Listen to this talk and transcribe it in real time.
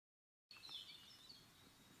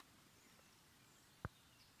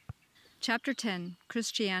Chapter 10.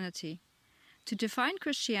 Christianity. To define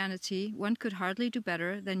Christianity, one could hardly do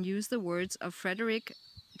better than use the words of Frederick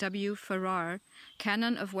W. Farrar,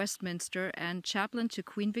 Canon of Westminster and chaplain to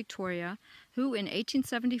Queen Victoria, who in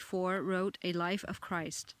 1874 wrote A Life of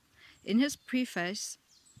Christ. In his preface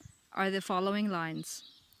are the following lines.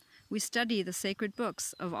 We study the sacred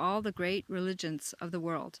books of all the great religions of the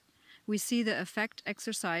world. We see the effect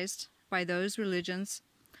exercised by those religions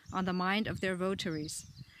on the mind of their votaries.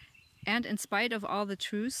 And in spite of all the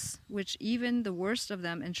truths which even the worst of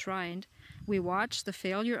them enshrined, we watch the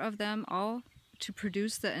failure of them all to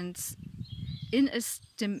produce the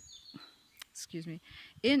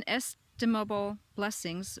inestimable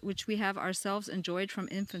blessings which we have ourselves enjoyed from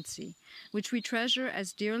infancy, which we treasure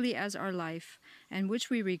as dearly as our life, and which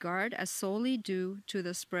we regard as solely due to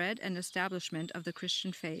the spread and establishment of the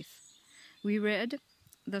Christian faith. We read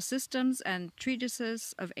the systems and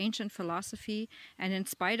treatises of ancient philosophy, and in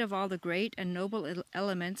spite of all the great and noble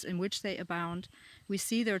elements in which they abound, we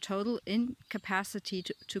see their total incapacity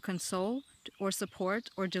to console or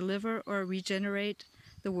support or deliver or regenerate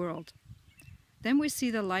the world. Then we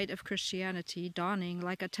see the light of Christianity dawning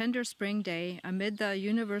like a tender spring day amid the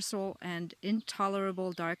universal and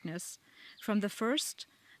intolerable darkness. From the first,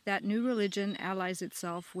 that new religion allies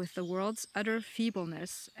itself with the world's utter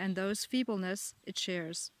feebleness, and those feebleness it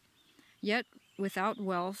shares. Yet without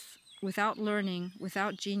wealth, without learning,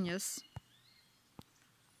 without genius,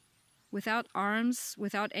 without arms,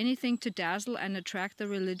 without anything to dazzle and attract the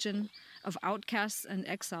religion of outcasts and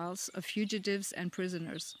exiles, of fugitives and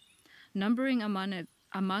prisoners, numbering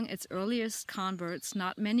among its earliest converts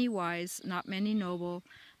not many wise, not many noble,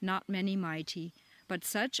 not many mighty, but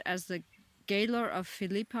such as the gaoler of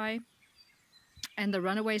Philippi and the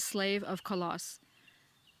runaway slave of Colossus,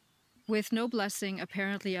 with no blessing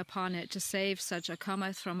apparently upon it to save such a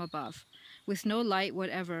cometh from above, with no light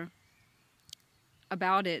whatever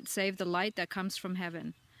about it save the light that comes from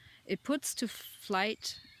heaven. It puts to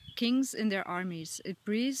flight kings in their armies. It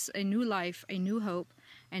breathes a new life, a new hope,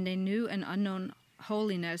 and a new and unknown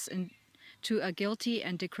holiness into a guilty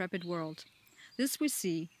and decrepit world. This we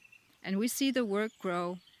see, and we see the work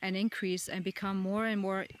grow and increase and become more and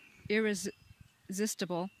more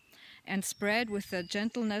irresistible and spread with the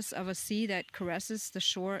gentleness of a sea that caresses the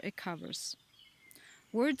shore it covers.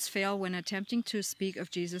 Words fail when attempting to speak of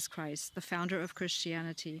Jesus Christ, the founder of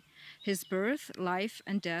Christianity. His birth, life,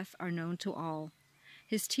 and death are known to all.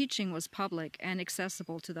 His teaching was public and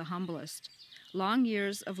accessible to the humblest. Long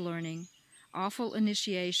years of learning, awful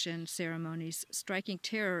initiation ceremonies striking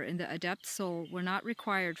terror in the adept soul were not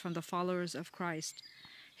required from the followers of Christ.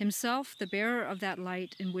 Himself, the bearer of that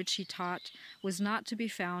light in which he taught, was not to be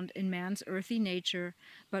found in man's earthy nature,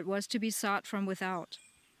 but was to be sought from without.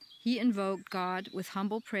 He invoked God with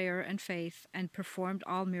humble prayer and faith, and performed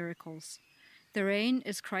all miracles. Therein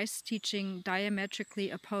is Christ's teaching diametrically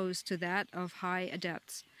opposed to that of high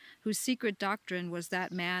adepts, whose secret doctrine was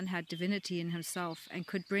that man had divinity in himself and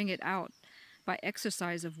could bring it out by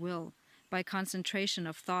exercise of will, by concentration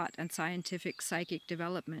of thought and scientific psychic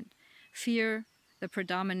development. Fear, the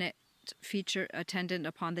predominant feature attendant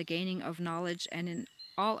upon the gaining of knowledge and in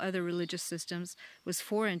all other religious systems, was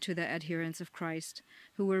foreign to the adherents of Christ,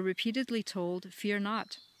 who were repeatedly told, "Fear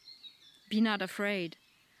not, be not afraid."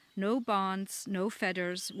 No bonds, no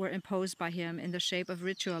fetters were imposed by him in the shape of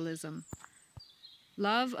ritualism.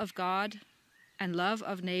 Love of God and love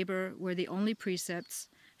of neighbor were the only precepts,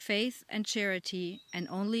 faith and charity, and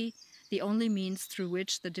the only means through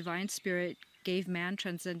which the divine spirit gave man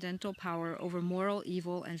transcendental power over moral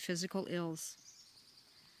evil and physical ills.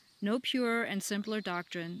 No purer and simpler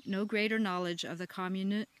doctrine, no greater knowledge of the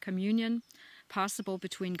communion possible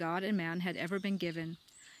between God and man had ever been given.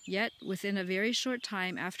 Yet, within a very short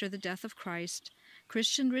time after the death of Christ,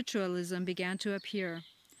 Christian ritualism began to appear.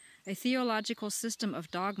 A theological system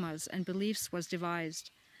of dogmas and beliefs was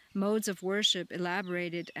devised. Modes of worship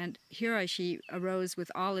elaborated, and hierarchy arose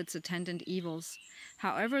with all its attendant evils.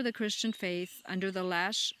 However, the Christian faith, under the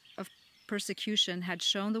lash of persecution, had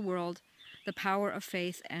shown the world the power of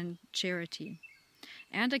faith and charity.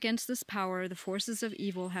 And against this power, the forces of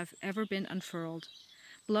evil have ever been unfurled.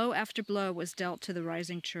 Blow after blow was dealt to the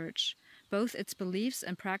rising church. Both its beliefs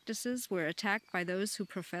and practices were attacked by those who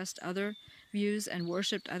professed other views and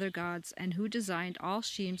worshipped other gods, and who designed all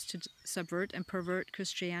schemes to subvert and pervert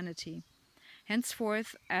Christianity.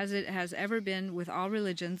 Henceforth, as it has ever been with all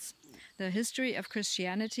religions, the history of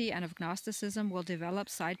Christianity and of Gnosticism will develop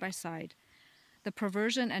side by side, the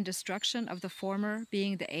perversion and destruction of the former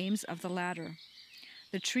being the aims of the latter.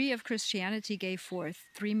 The tree of Christianity gave forth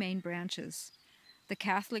three main branches: the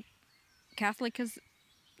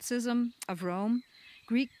Catholicism of Rome,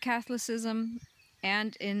 Greek Catholicism,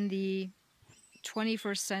 and in the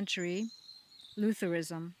 21st century,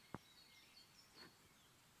 Lutheranism.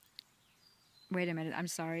 Wait a minute, I'm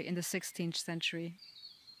sorry, in the 16th century,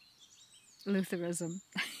 Lutheranism.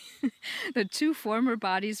 The two former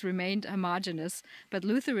bodies remained homogeneous, but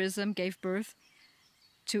Lutheranism gave birth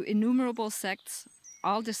to innumerable sects,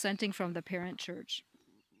 all dissenting from the parent church.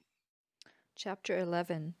 Chapter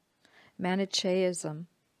 11. Manicheism.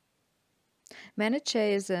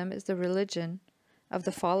 Manicheism is the religion of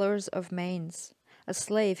the followers of Manes, a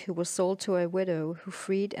slave who was sold to a widow who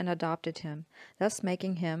freed and adopted him, thus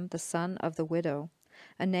making him the son of the widow,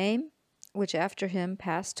 a name which after him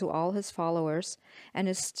passed to all his followers and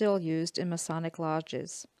is still used in Masonic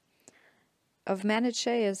lodges. Of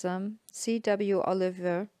Manicheism, C.W.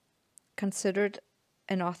 Oliver, considered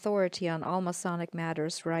an authority on all Masonic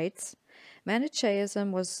matters, writes,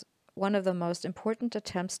 Manicheism was one of the most important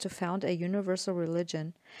attempts to found a universal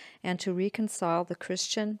religion and to reconcile the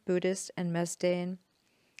Christian, Buddhist, and Mazdaean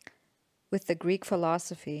with the Greek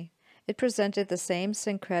philosophy. It presented the same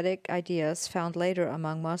syncretic ideas found later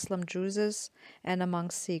among Muslim Druses and among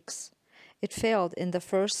Sikhs. It failed in the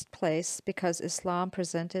first place because Islam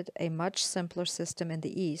presented a much simpler system in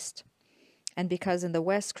the East, and because in the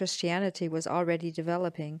West Christianity was already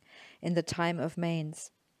developing in the time of Manes.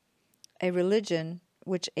 A religion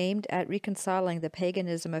which aimed at reconciling the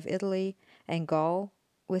paganism of Italy and Gaul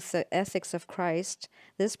with the ethics of Christ,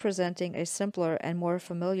 this presenting a simpler and more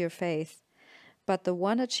familiar faith. But the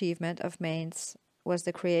one achievement of Manes was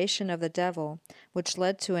the creation of the devil, which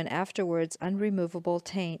led to an afterwards unremovable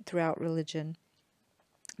taint throughout religion.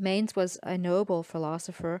 Manes was a noble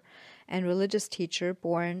philosopher and religious teacher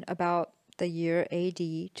born about the year AD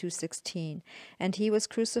 216, and he was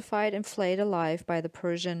crucified and flayed alive by the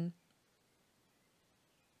Persian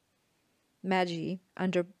Magi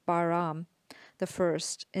under Bahram I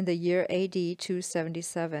in the year AD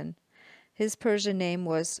 277. His Persian name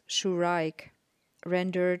was Shuraik,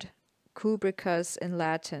 rendered Kubricus in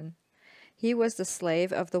Latin. He was the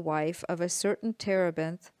slave of the wife of a certain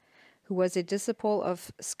Terebinth, who was a disciple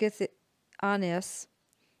of Scythianus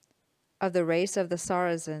of the race of the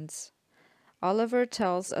Saracens. Oliver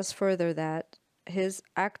tells us further that his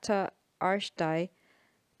Acta Archdae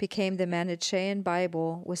became the Manichean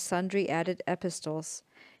Bible with sundry added epistles.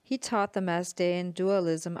 He taught the Mazdaean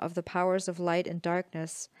dualism of the powers of light and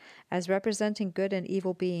darkness as representing good and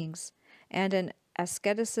evil beings, and an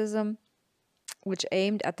asceticism which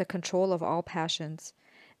aimed at the control of all passions.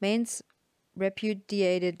 Manes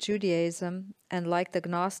repudiated Judaism and, like the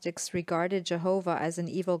Gnostics, regarded Jehovah as an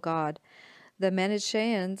evil god. The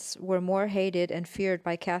Manicheans were more hated and feared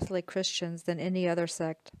by Catholic Christians than any other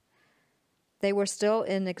sect. They were still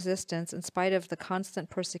in existence in spite of the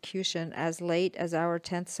constant persecution as late as our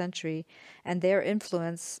 10th century, and their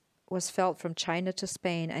influence was felt from China to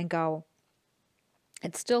Spain and Gaul.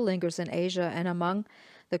 It still lingers in Asia, and among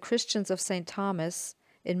the Christians of St. Thomas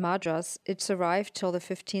in Madras, it survived till the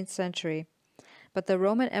 15th century. But the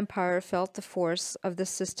Roman Empire felt the force of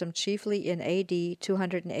this system chiefly in AD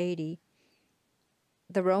 280.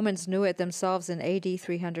 The Romans knew it themselves in AD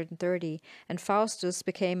 330, and Faustus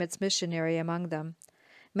became its missionary among them.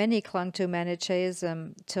 Many clung to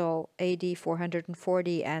Manicheism till AD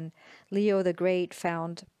 440, and Leo the Great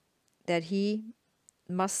found that he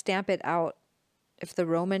must stamp it out if the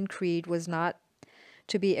Roman creed was not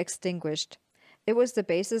to be extinguished. It was the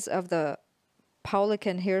basis of the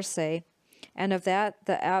Paulican heresy, and of that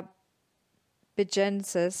the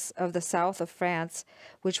Albigenses of the south of France,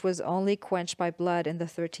 which was only quenched by blood in the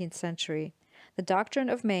 13th century. The doctrine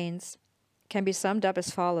of Manes can be summed up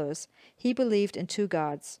as follows. He believed in two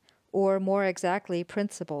gods, or more exactly,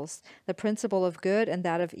 principles, the principle of good and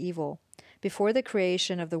that of evil. Before the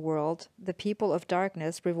creation of the world, the people of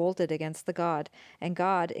darkness revolted against the God, and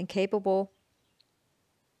God, incapable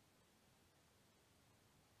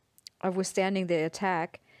of withstanding the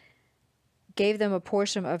attack, gave them a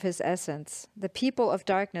portion of his essence. The people of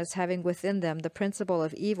darkness, having within them the principle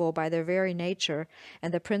of evil by their very nature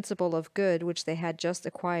and the principle of good which they had just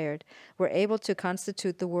acquired, were able to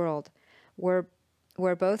constitute the world, where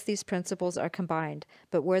both these principles are combined,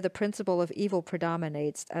 but where the principle of evil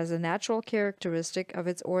predominates as a natural characteristic of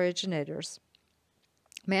its originators.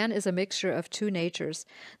 Man is a mixture of two natures,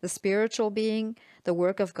 the spiritual being, the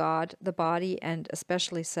work of God, the body, and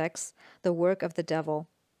especially sex, the work of the devil.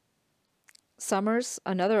 Summers,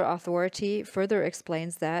 another authority, further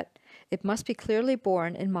explains that It must be clearly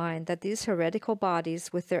borne in mind that these heretical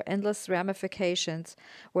bodies, with their endless ramifications,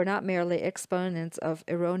 were not merely exponents of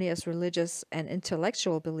erroneous religious and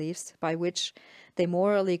intellectual beliefs by which they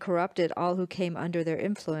morally corrupted all who came under their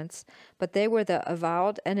influence, but they were the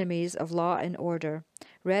avowed enemies of law and order,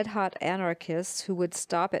 red-hot anarchists who would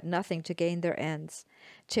stop at nothing to gain their ends.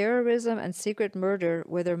 Terrorism and secret murder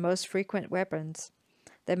were their most frequent weapons.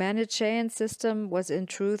 The Manichean system was in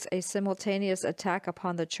truth a simultaneous attack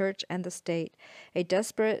upon the church and the state, a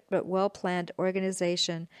desperate but well-planned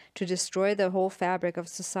organization to destroy the whole fabric of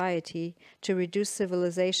society, to reduce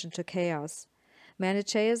civilization to chaos.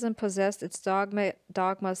 Manichaeism possessed its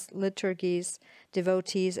dogmas, liturgies,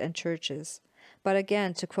 devotees, and churches. But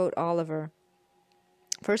again, to quote Oliver,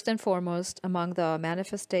 first and foremost, among the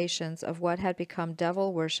manifestations of what had become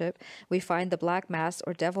devil worship, we find the Black Mass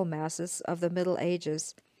or Devil Masses of the Middle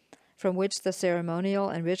Ages, from which the ceremonial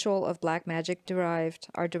and ritual of black magic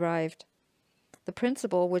are derived. The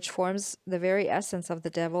principle which forms the very essence of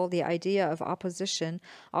the devil, the idea of opposition,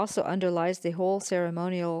 also underlies the whole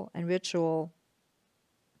ceremonial and ritual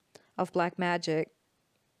of black magic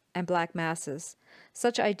and black masses.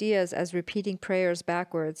 Such ideas as repeating prayers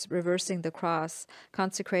backwards, reversing the cross,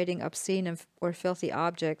 consecrating obscene or filthy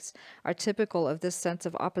objects are typical of this sense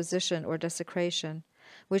of opposition or desecration,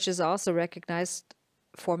 which is also recognized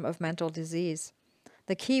form of mental disease.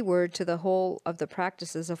 The key word to the whole of the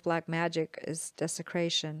practices of black magic is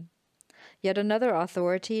desecration. Yet another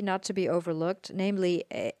authority not to be overlooked, namely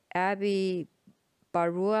Abbe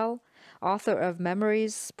Baruel, author of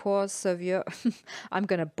Memories pour Savieux, I'm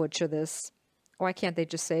going to butcher this. Why can't they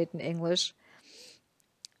just say it in English?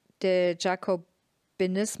 De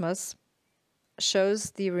Jacobinismus,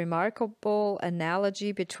 shows the remarkable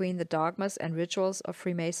analogy between the dogmas and rituals of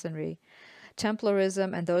Freemasonry,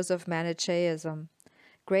 Templarism, and those of Manichaeism.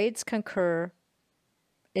 Grades concur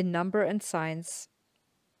in number and signs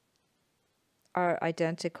are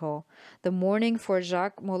identical. The mourning for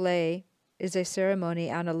Jacques Molay is a ceremony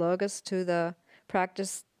analogous to that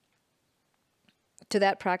practiced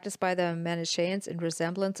by the Manichaeans in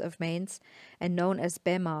resemblance of manes and known as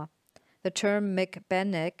bema. The term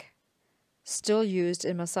mikbenek, still used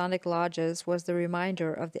in Masonic lodges, was the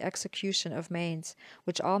reminder of the execution of manes,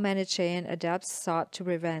 which all Manichaean adepts sought to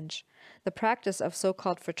revenge. The practice of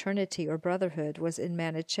so-called fraternity or brotherhood was in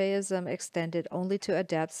Manichaeism extended only to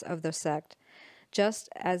adepts of the sect, just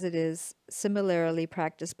as it is similarly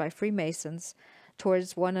practiced by Freemasons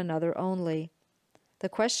towards one another only. The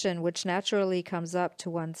question which naturally comes up to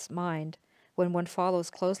one's mind when one follows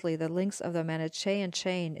closely the links of the Manichaean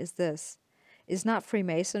chain is this: is not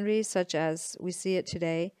Freemasonry, such as we see it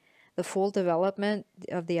today, the full development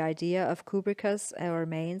of the idea of Kubrikus or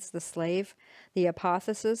Manes, the slave, the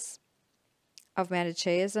apotheosis of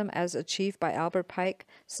Manichaeism as achieved by Albert Pike,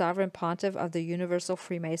 sovereign pontiff of the Universal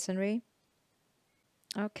Freemasonry?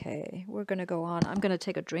 Okay, we're going to go on. I'm going to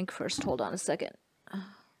take a drink first. Hold on a second.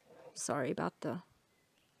 Sorry about the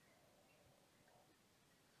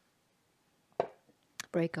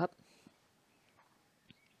breakup.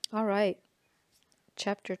 All right.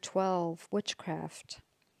 Chapter 12, Witchcraft.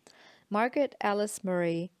 Margaret Alice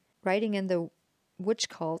Murray, writing in the Witch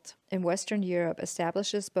Cult in Western Europe,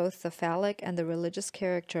 establishes both the phallic and the religious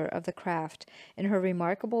character of the craft in her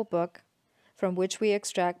remarkable book, from which we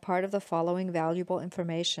extract part of the following valuable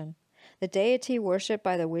information. The deity worshipped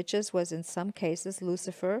by the witches was in some cases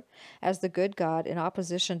Lucifer, as the good god, in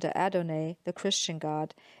opposition to Adonai, the Christian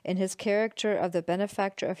god, in his character of the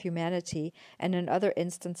benefactor of humanity, and in other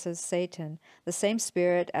instances Satan, the same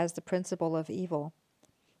spirit as the principle of evil.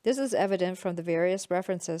 This is evident from the various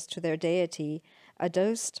references to their deity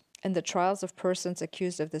adduced in the trials of persons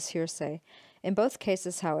accused of this heresy. In both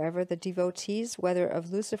cases, however, the devotees, whether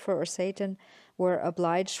of Lucifer or Satan, were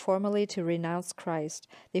obliged formally to renounce Christ,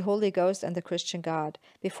 the Holy Ghost, and the Christian God,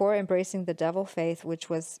 before embracing the devil faith,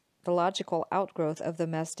 which was the logical outgrowth of the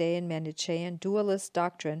Mazdaean Manichaean dualist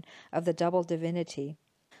doctrine of the double divinity.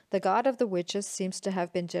 The god of the witches seems to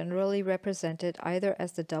have been generally represented either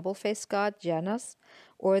as the double-faced god Janus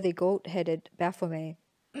or the goat-headed Baphomet.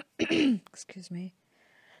 Excuse me.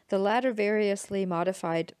 The latter variously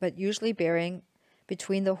modified, but usually bearing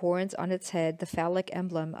between the horns on its head the phallic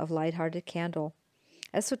emblem of light-hearted candle.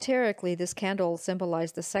 Esoterically, this candle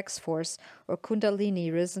symbolized the sex force, or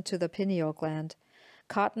kundalini, risen to the pineal gland.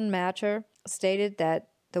 Cotton Mather stated that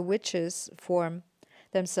the witches form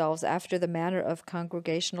themselves after the manner of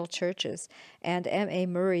congregational churches, and M.A.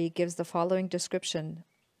 Murray gives the following description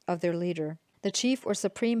of their leader. The chief or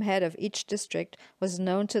supreme head of each district was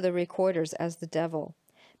known to the recorders as the devil.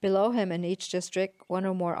 Below him in each district, one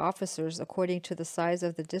or more officers, according to the size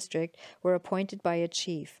of the district, were appointed by a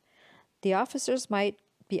chief. The officers might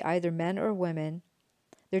be either men or women.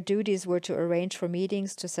 Their duties were to arrange for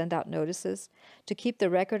meetings, to send out notices, to keep the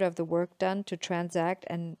record of the work done, to transact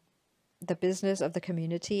and the business of the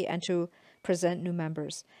community, and to present new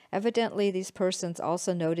members. Evidently, these persons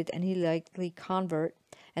also noted any likely convert,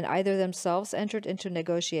 and either themselves entered into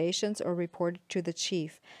negotiations or reported to the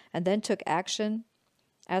chief, and then took action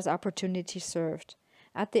as opportunity served.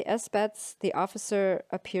 At the esbats, the officer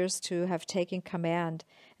appears to have taken command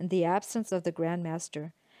in the absence of the Grand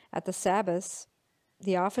Master. At the Sabbaths,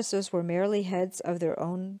 the officers were merely heads of their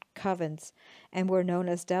own covens, and were known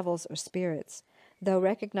as devils or spirits, though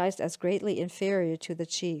recognized as greatly inferior to the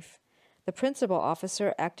chief. The principal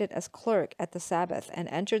officer acted as clerk at the Sabbath, and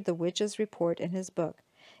entered the witch's report in his book.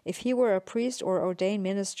 If he were a priest or ordained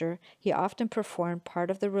minister, he often performed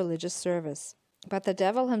part of the religious service. But the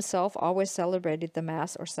devil himself always celebrated the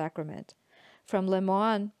Mass or sacrament. From Le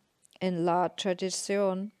Moine in La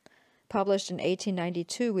Tradition, published in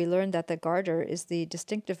 1892, we learn that the garter is the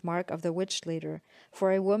distinctive mark of the witch leader,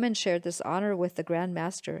 for a woman shared this honor with the Grand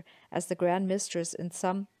Master, as the Grand Mistress in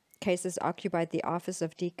some cases occupied the office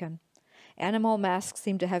of deacon. Animal masks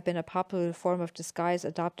seem to have been a popular form of disguise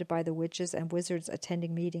adopted by the witches and wizards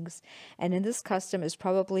attending meetings, and in this custom is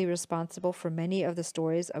probably responsible for many of the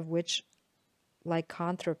stories of witch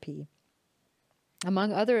lycanthropy.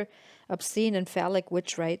 Among other obscene and phallic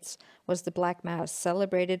witch rites was the Black Mass,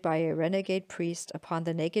 celebrated by a renegade priest upon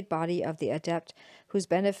the naked body of the adept whose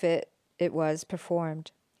benefit it was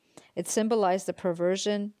performed. It symbolized the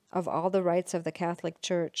perversion of all the rites of the Catholic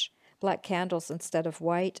Church. Black candles instead of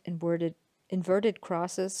white, inverted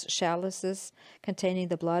crosses, chalices containing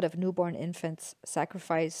the blood of newborn infants,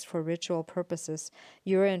 sacrificed for ritual purposes,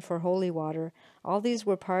 urine for holy water. All these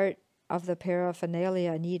were part of the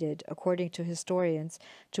paraphernalia needed, according to historians,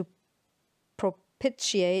 to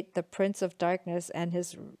propitiate the Prince of Darkness and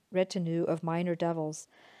his retinue of minor devils.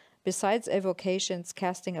 Besides evocations,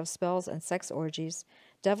 casting of spells, and sex orgies,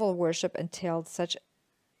 devil worship entailed such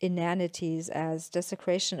inanities as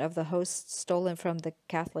desecration of the hosts stolen from the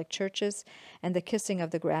Catholic churches and the kissing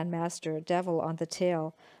of the Grand Master, devil on the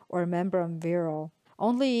tail, or membrum virile.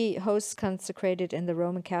 Only hosts consecrated in the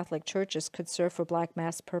Roman Catholic churches could serve for Black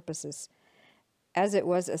Mass purposes, as it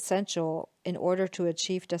was essential, in order to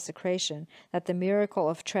achieve desecration, that the miracle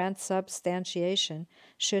of transubstantiation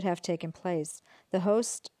should have taken place. The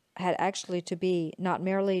host had actually to be, not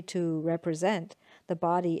merely to represent, the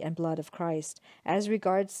body and blood of Christ. As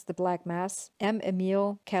regards the Black Mass, M.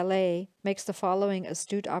 Émile Calais makes the following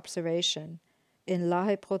astute observation in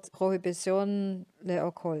La Prohibition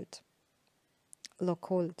l'Occult.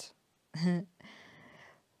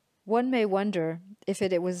 One may wonder if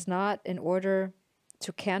it was not in order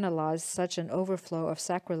to canalize such an overflow of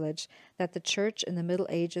sacrilege that the Church in the Middle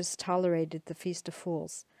Ages tolerated the Feast of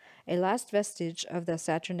Fools, a last vestige of the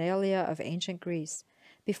Saturnalia of ancient Greece.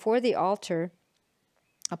 Before the altar,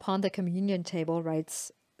 upon the communion table,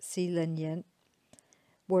 writes C. Lenient,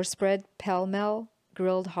 were spread pell-mell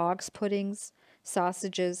grilled hogs' puddings,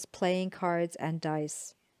 sausages, playing cards, and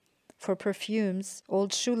dice. For perfumes,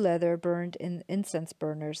 old shoe leather burned in incense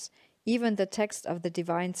burners. Even the text of the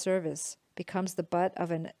divine service becomes the butt of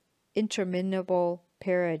an interminable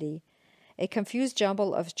parody, a confused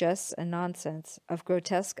jumble of jests and nonsense, of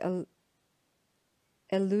grotesque oh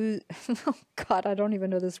God, I don't even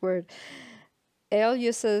know this word,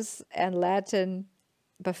 aliases and Latin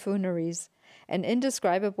buffooneries, an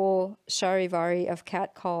indescribable charivari of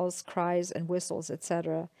catcalls, cries, and whistles,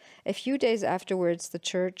 etc. A few days afterwards, the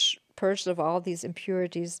church, purged of all these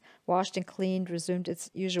impurities, washed and cleaned, resumed its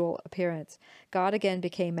usual appearance. God again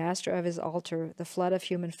became master of his altar. The flood of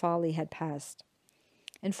human folly had passed.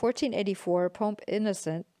 In 1484, Pope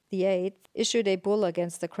Innocent VIII issued a bull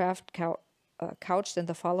against the craft couched in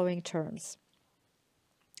the following terms.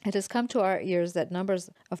 It has come to our ears that numbers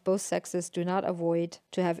of both sexes do not avoid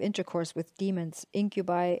to have intercourse with demons,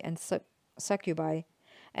 incubi, and succubi,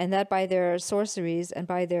 and that by their sorceries and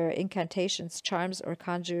by their incantations, charms, or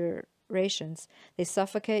conjurations, they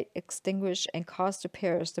suffocate, extinguish, and cause to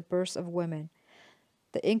perish the births of women,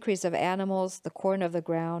 the increase of animals, the corn of the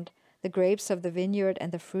ground, the grapes of the vineyard,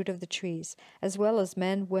 and the fruit of the trees, as well as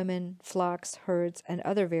men, women, flocks, herds, and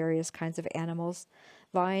other various kinds of animals,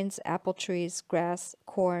 vines, apple trees, grass,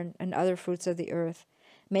 corn, and other fruits of the earth,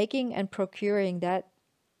 making and procuring that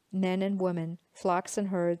men and women, flocks and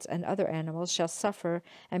herds, and other animals shall suffer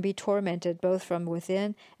and be tormented both from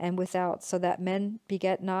within and without, so that men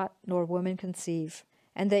beget not, nor women conceive,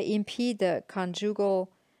 and they impede the conjugal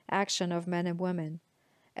action of men and women.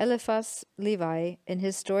 Eliphas Levi, in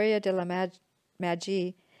his Storia de la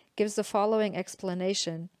Magie, gives the following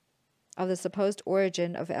explanation of the supposed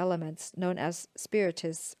origin of elements known as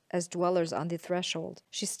spiritists as dwellers on the threshold.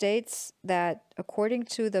 She states that, according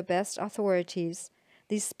to the best authorities,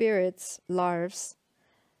 these spirits, larves,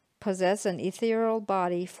 possess an ethereal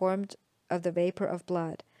body formed of the vapor of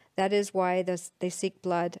blood. That is why they seek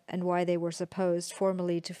blood and why they were supposed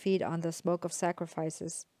formerly to feed on the smoke of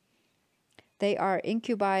sacrifices. They are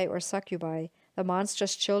incubi or succubi, the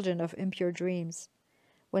monstrous children of impure dreams.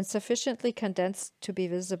 When sufficiently condensed to be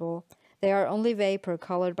visible, they are only vapor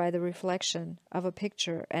colored by the reflection of a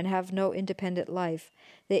picture and have no independent life.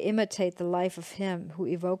 They imitate the life of him who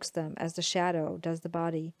evokes them as the shadow does the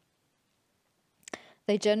body.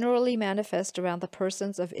 They generally manifest around the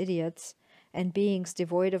persons of idiots and beings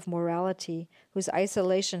devoid of morality, whose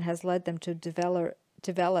isolation has led them to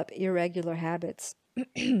develop irregular habits.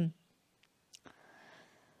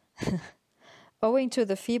 Owing to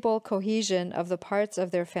the feeble cohesion of the parts of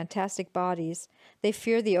their fantastic bodies, they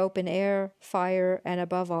fear the open air, fire, and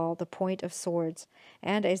above all, the point of swords,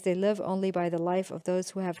 and as they live only by the life of those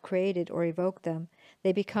who have created or evoked them,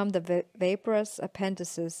 they become the vaporous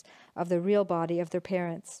appendices of the real body of their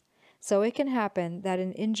parents. So it can happen that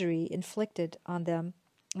an injury inflicted on them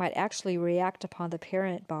might actually react upon the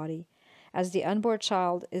parent body, as the unborn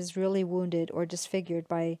child is really wounded or disfigured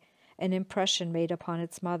by an impression made upon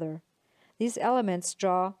its mother. These elements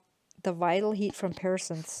draw the vital heat from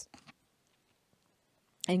persons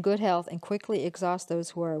in good health and quickly exhaust those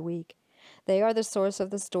who are weak. They are the source of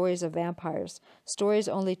the stories of vampires, stories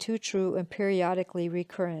only too true and periodically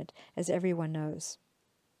recurrent, as everyone knows.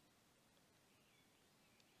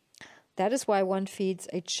 That is why one feeds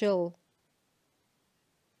a chill.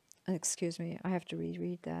 Excuse me, I have to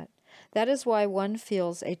reread that. That is why one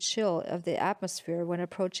feels a chill of the atmosphere when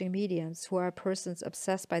approaching mediums who are persons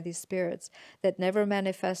obsessed by these spirits that never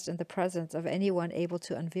manifest in the presence of anyone able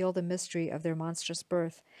to unveil the mystery of their monstrous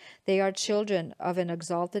birth. They are children of an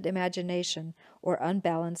exalted imagination or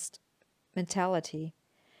unbalanced mentality.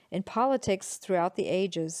 In politics throughout the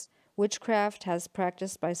ages, witchcraft, as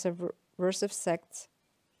practiced by subversive sects,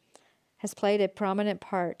 has played a prominent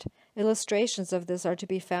part. Illustrations of this are to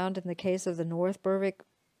be found in the case of the North Berwick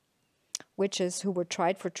witches who were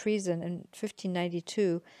tried for treason in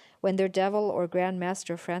 1592 when their devil or Grand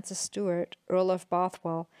Master Francis Stuart, Earl of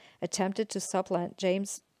Bothwell, attempted to supplant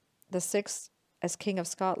James VI as King of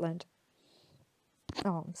Scotland.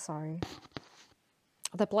 Oh, I'm sorry.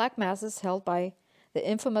 The black masses held by the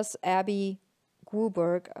infamous Abbey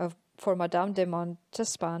Gueberg for Madame de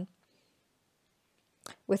Montespan,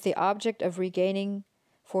 with the object of regaining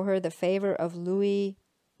for her the favor of Louis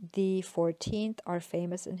XIV, are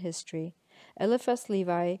famous in history. Eliphas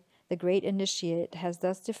Levi, the great initiate, has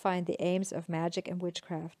thus defined the aims of magic and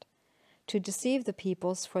witchcraft: to deceive the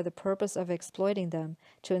peoples for the purpose of exploiting them,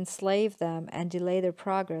 to enslave them and delay their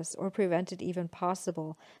progress, or prevent it even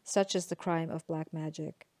possible. Such is the crime of black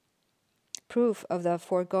magic. Proof of the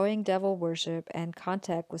foregoing devil worship and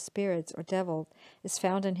contact with spirits or devil is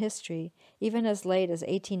found in history, even as late as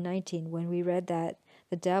 1819, when we read that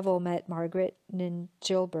the devil met Margaret Nin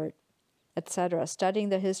Gilbert, etc. Studying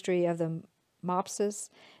the history of the mopses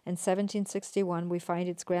in 1761, we find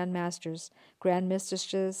its grand masters, grand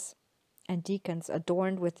mistresses, and deacons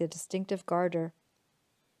adorned with the distinctive garter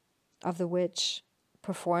of the witch,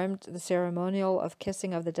 performed the ceremonial of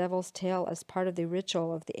kissing of the devil's tail as part of the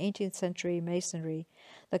ritual of the 18th century Masonry.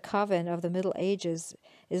 The coven of the Middle Ages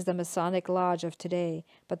is the Masonic lodge of today,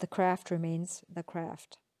 but the craft remains the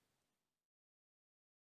craft.